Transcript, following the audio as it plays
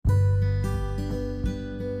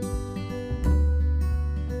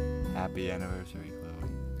Happy anniversary,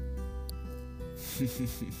 Chloe.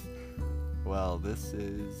 Well, this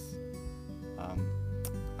is,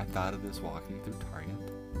 I thought of this walking through Target,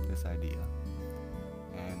 this idea,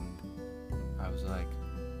 and I was like,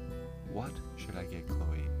 what should I get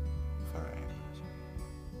Chloe for her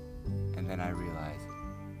anniversary? And then I realized,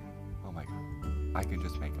 oh my god, I can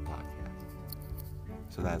just make a podcast.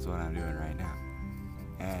 So that's what I'm doing right now.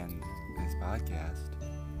 And this podcast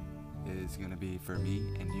is going to be for me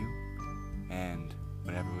and you, and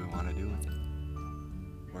whatever we want to do with it.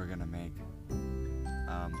 We're going to make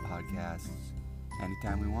podcasts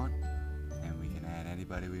anytime we want, and we can add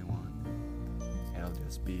anybody we want. It'll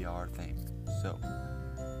just be our thing. So,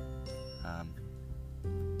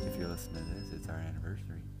 if you're listening to this, it's our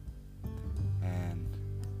anniversary. And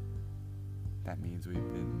that means we've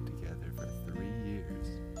been together for 3 years.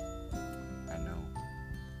 I know.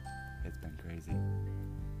 It's been crazy.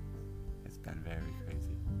 It's been very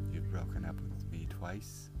crazy. You've broken up with me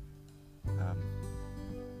twice.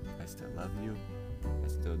 I still love you. I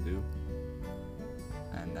still do.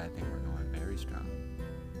 And I think we're going very strong.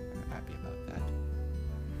 And I'm happy about that.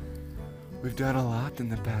 We've done a lot in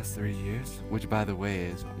the past 3 years, which by the way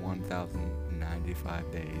is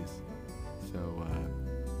 1,095 days. So,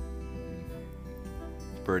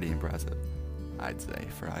 it's pretty impressive, I'd say,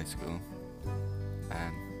 for high school.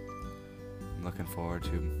 And I'm looking forward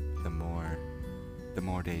to the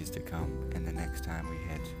more days to come, and the next time we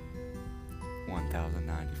hit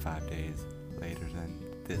 1,095 days later than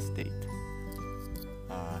this date.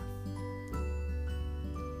 I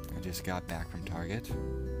just got back from Target,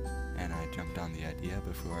 and I jumped on the idea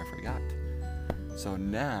before I forgot. So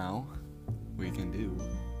now we can do.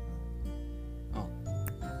 Oh,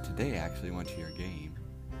 today I actually went to your game,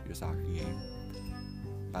 your soccer game.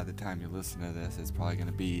 By the time you listen to this, it's probably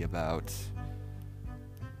gonna be about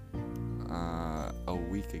a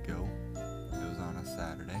week ago. It was on a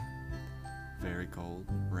Saturday. Very cold,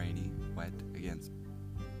 rainy, wet against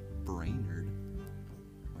Brainerd,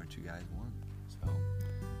 which you guys won. So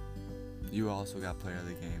you also got player of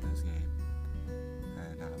the game in this game,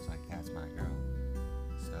 and I was like, that's my girl.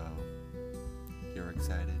 So you're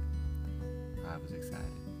excited. I was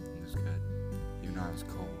excited. It was good. Even though I was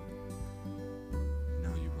cold. I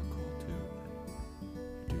know you were cold too, but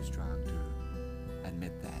you're too strong to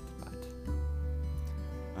admit that. But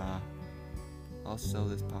also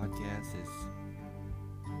this podcast is,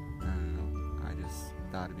 I don't know, I just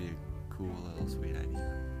thought it'd be a cool little sweet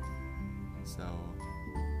idea. So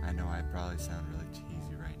I know I probably sound really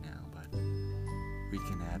cheesy right now, but we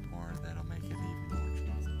can add more that'll make it even more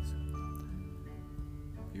cheesy. So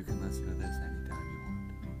you can listen to this anytime you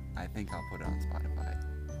want. I think I'll put it on Spotify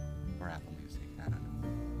or Apple Music, I don't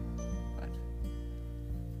know. But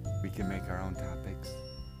we can make our own topics,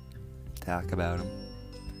 talk about them.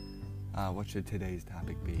 What should today's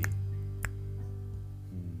topic be?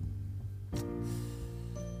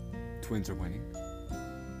 Twins are winning.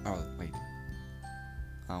 Oh, wait.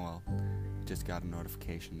 Oh, well. Just got a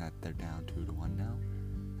notification that they're down 2-1 now.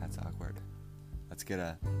 That's awkward. Let's get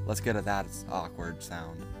a that's awkward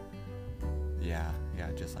sound. Yeah,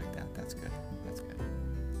 just like that. That's good. Okay,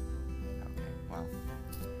 well.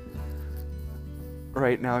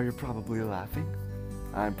 Right now you're probably laughing.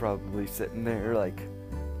 I'm probably sitting there like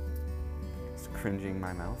cringing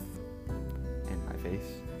my mouth in my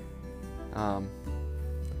face.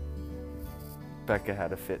 Becca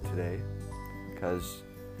had a fit today because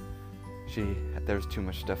there was too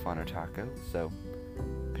much stuff on her taco, so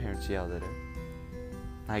parents yelled at her.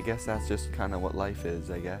 I guess that's just kind of what life is,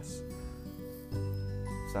 I guess.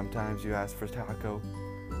 Sometimes you ask for taco,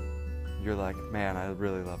 you're like, man, I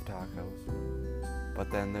really love tacos. But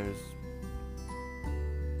then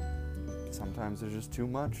sometimes there's just too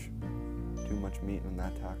much meat in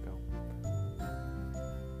that taco.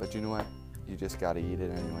 But you know what? You just gotta eat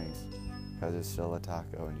it anyways, because it's still a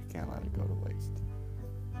taco and you can't let it go to waste.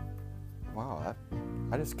 Wow,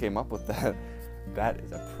 I just came up with that. That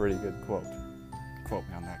is a pretty good quote. Quote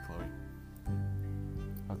me on that, Chloe.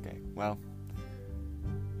 Okay, well,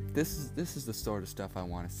 this is the sort of stuff I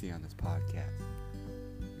want to see on this podcast.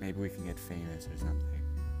 Maybe we can get famous or something.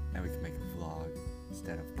 Then we can make a vlog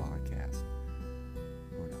instead of podcast.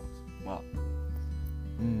 Who knows? Well,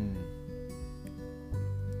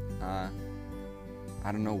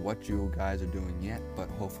 I don't know what you guys are doing yet, but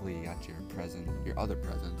hopefully you got your other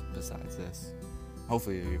present besides this.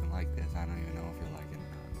 Hopefully you even like this. I don't even know if you'll like it or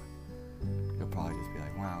not, but you'll probably just be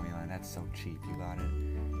like, wow, Eli, that's so cheap. You got it.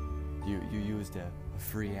 You used a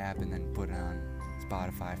free app and then put it on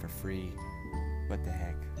Spotify for free. What the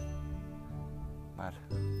heck? But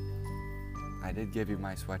I did give you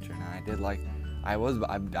my sweatshirt, and I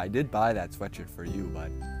I did buy that sweatshirt for you, but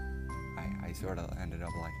I sort of ended up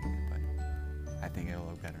liking it, but I think it'll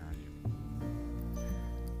look better on you.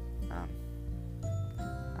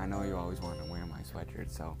 I know you always want to wear my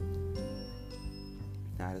sweatshirt, so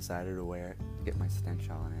I decided to wear it, get my stench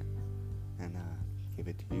on it, and give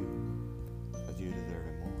it to you, because you deserve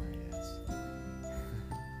it more, I guess.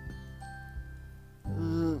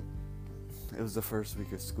 It was the first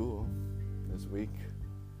week of school this week.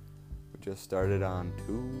 We just started on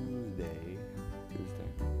Tuesday.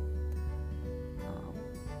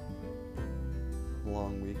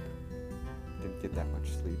 Long week. Didn't get that much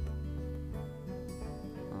sleep.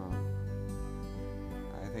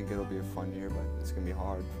 I think it'll be a fun year, but it's going to be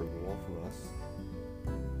hard for both of us.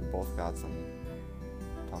 We both got some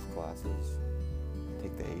tough classes.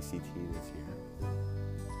 Take the ACT this year.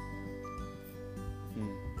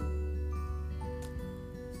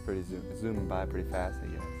 It's pretty zooming by pretty fast, I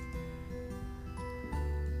guess.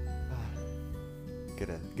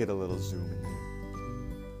 Get a little zoom in there.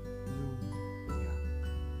 Zoom.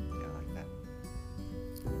 Yeah, like that.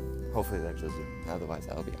 Hopefully there's a zoom. Otherwise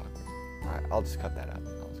that'll be awkward. Alright, I'll just cut that out.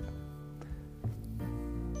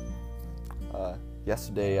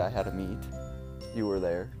 Yesterday I had a meet. You were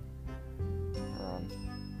there.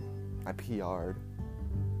 I PR'd.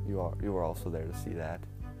 You were also there to see that.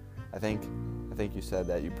 I think you said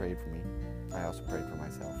that you prayed for me. I also prayed for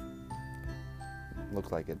myself.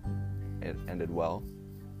 Looked like it ended well.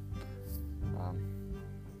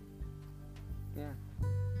 Yeah.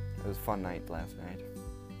 It was a fun night last night.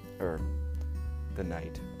 Or the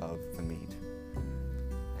night of the meet.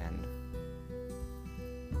 And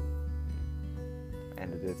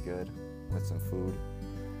ended it good with some food.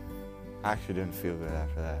 I actually didn't feel good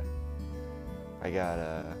after that. I got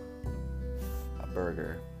a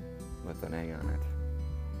burger with an egg on it.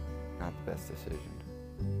 Not the best decision.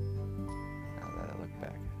 Now that I look back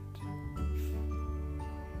at it.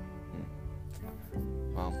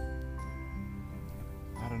 Well,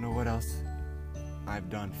 I don't know what else I've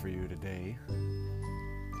done for you today.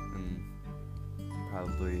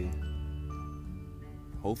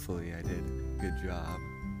 Hopefully I did a good job.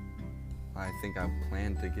 I think I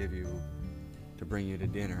planned to bring you to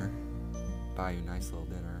dinner, buy you a nice little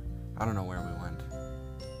dinner. I don't know where we went.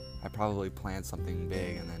 I probably planned something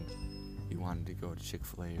big and then you wanted to go to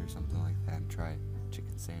Chick-fil-A or something like that and try a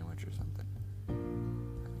chicken sandwich or something.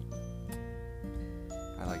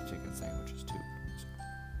 I like chicken sandwiches too, so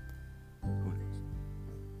who knows.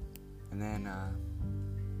 And then,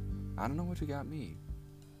 I don't know what you got me.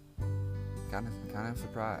 Kind of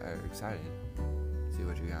surprised, or excited to see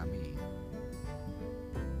what you got me.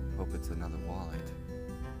 Hope it's another wallet.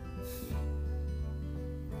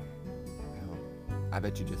 I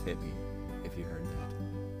bet you just hit me if you heard that.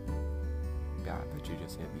 Yeah, I bet you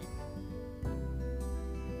just hit me.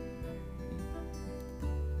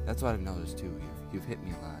 That's what I've noticed too. You've hit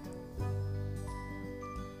me a lot.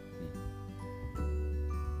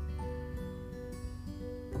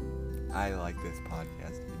 I like this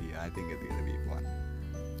podcast idea. I think it's gonna be fun.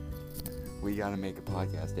 We gotta make a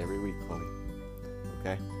podcast every week, Chloe.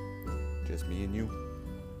 Okay? Just me and you.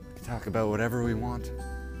 We can talk about whatever we want.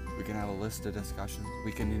 We can have a list of discussions.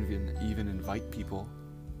 We can even invite people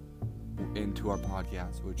into our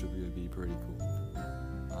podcast, which would be pretty cool.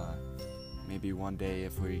 Maybe one day,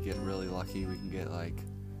 if we get really lucky, we can get like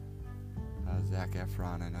Zac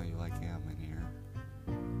Efron. I know you like him in here.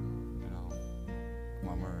 You know,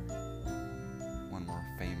 one more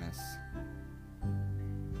famous.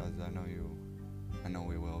 Because I know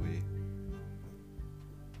we will be.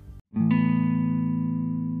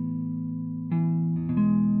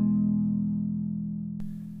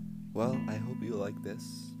 Well, I hope you like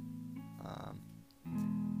this.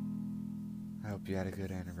 I hope you had a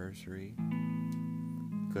good anniversary.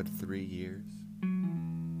 Good 3 years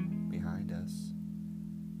behind us.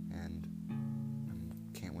 And I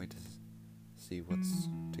can't wait to see what's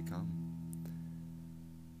to come.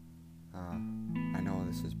 I know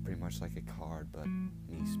this is pretty much like a card, but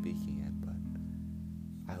me speaking it, but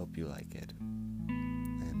I hope you like it.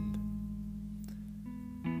 And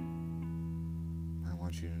I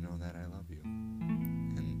want you to know that I love you.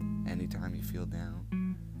 And anytime you feel down,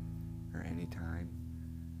 or anytime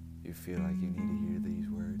you feel like you need to hear these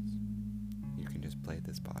words, you can just play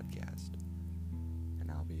this podcast,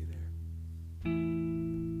 and I'll be there.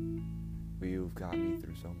 You've got me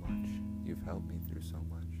through so much. You've helped me through so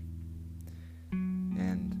much.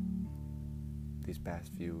 And these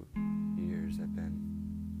past few years have been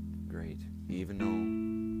great. Even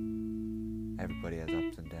though everybody has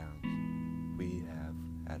ups and downs, we have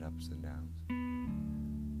had ups and downs.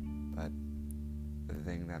 But the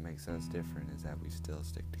thing that makes us different is that we still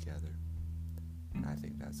stick together. And I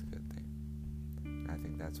think that's a good thing. And I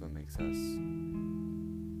think that's what makes us,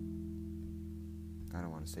 I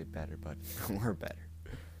don't want to say better, but we're better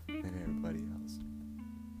than everybody else.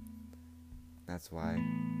 That's why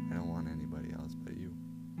I don't want anybody else but you.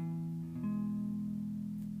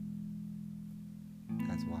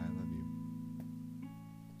 That's why I love you.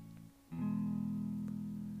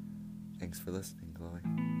 Thanks for listening, Chloe.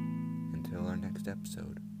 Until our next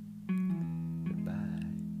episode.